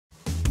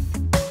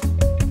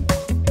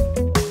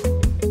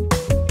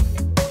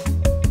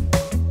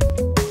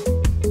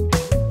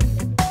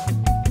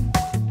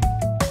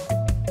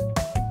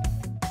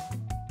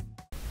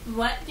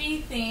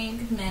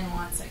men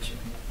want sexually?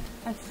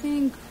 I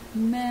think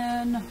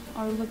men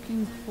are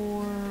looking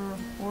for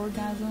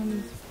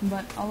orgasms,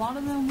 but a lot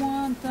of them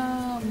want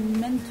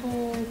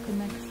mental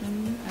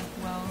connection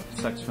as well.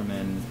 Sex for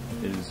men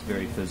is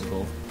very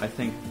physical. I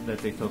think that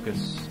they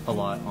focus a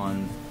lot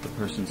on the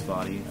person's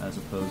body as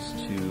opposed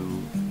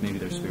to maybe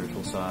their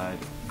spiritual side.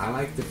 I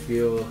like to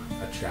feel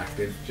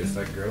attractive just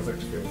like girls like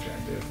to feel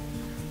attractive.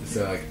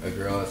 So like a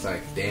girl that's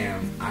like,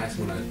 damn, I just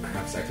want to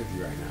have sex with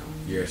you right now.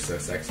 You're so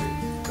sexy.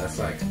 That's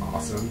like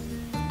awesome.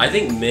 I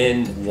think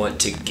men want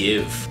to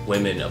give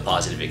women a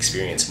positive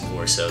experience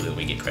more so than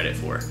we get credit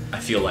for. I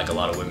feel like a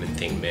lot of women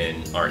think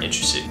men aren't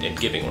interested in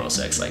giving oral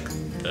sex, like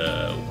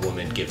the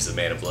woman gives the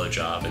man a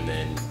blowjob and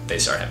then they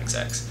start having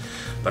sex.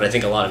 But I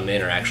think a lot of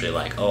men are actually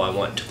like, oh, I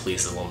want to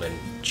please the woman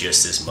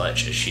just as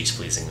much as she's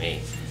pleasing me,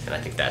 and I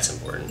think that's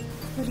important.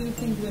 What do you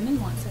think women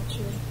want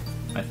sexually?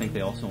 I think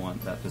they also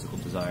want that physical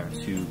desire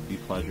to be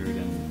pleasured,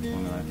 and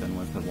women I've been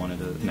with have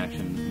wanted a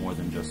connection more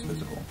than just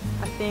physical.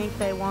 I think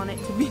they want it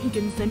to be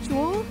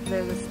consensual.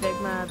 There's a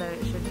stigma that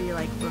it should be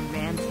like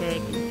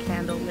romantic and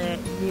candlelit,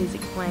 music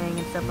playing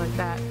and stuff like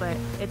that, but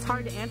it's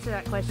hard to answer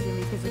that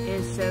question because it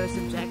is so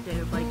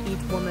subjective. Like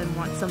each woman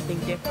wants something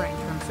different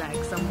from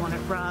sex. Some want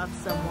it rough,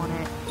 some want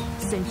it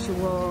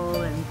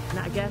sensual, and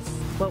I guess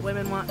what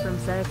women want from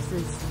sex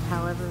is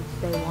however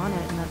they want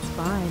it, and that's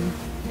fine.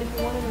 If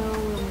you want to know what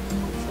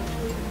women want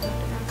sexually, you have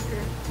to ask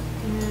her.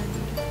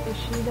 And if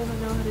she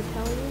doesn't know how to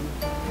tell you,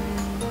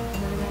 then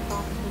none of that's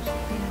off until she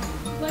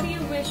can. What do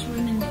you wish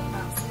women knew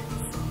about sex?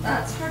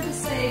 That's hard to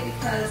say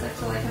because I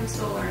feel like I'm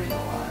still learning a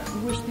lot. I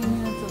wish they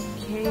knew it's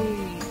okay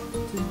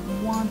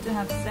to want to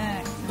have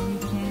sex and you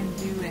can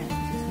do it.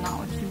 If it's not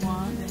what you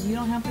want, then you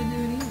don't have to do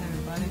it either.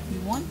 But if you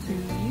want to,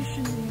 you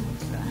should be able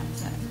to have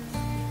sex.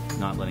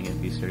 Not letting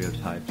it be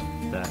stereotyped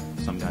that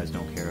some guys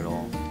don't care at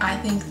all. I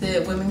think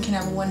that women can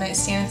have a one-night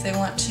stand if they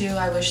want to.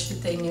 I wish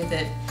that they knew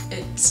that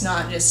it's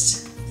not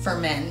just for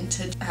men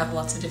to have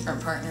lots of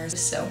different partners.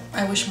 So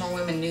I wish more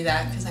women knew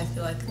that because I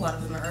feel like a lot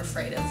of them are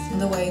afraid of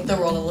the way the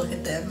world will look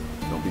at them.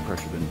 Don't be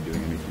pressured into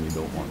doing anything you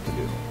don't want to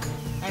do.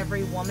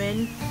 Every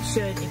woman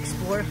should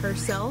explore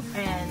herself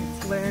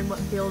and learn what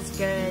feels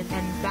good,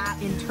 and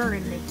that in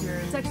turn make your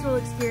sexual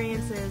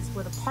experiences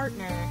with a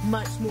partner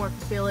much more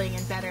fulfilling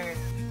and better.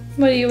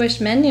 What do you wish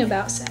men knew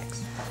about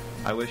sex?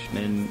 I wish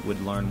men would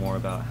learn more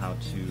about how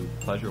to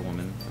pleasure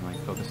women and like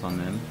focus on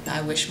them.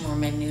 I wish more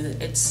men knew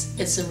that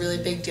it's a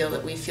really big deal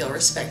that we feel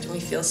respect and we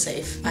feel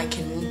safe. I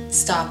can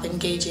stop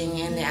engaging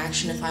in the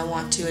action if I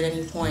want to at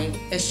any point.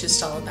 It's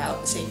just all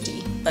about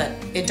safety, but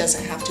it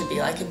doesn't have to be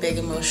like a big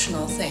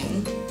emotional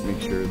thing.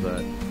 Make sure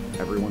that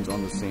everyone's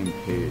on the same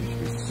page.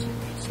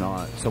 It's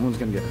not, someone's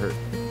gonna get hurt.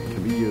 It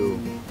can be you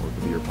or it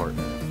can be your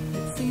partner.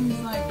 It seems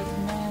like with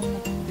men,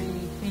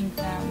 they think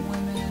that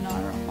women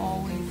are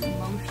always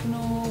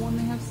emotional when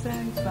they have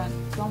sex, but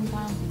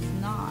sometimes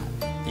it's not.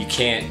 You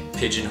can't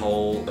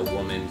pigeonhole a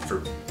woman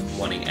for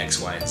wanting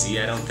X, Y, and Z,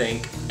 I don't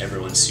think.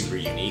 Everyone's super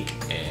unique,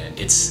 and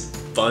it's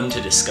fun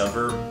to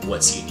discover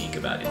what's unique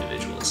about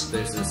individuals.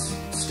 There's this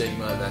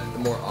stigma that the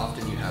more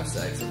often you have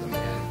sex with a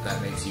man,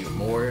 that makes you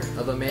more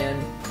of a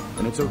man.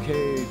 And it's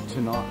okay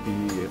to not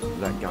be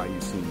that guy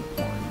you see in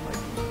porn.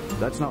 Like,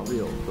 that's not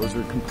real. Those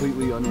are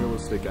completely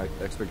unrealistic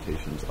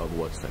expectations of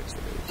what sex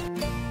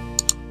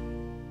is.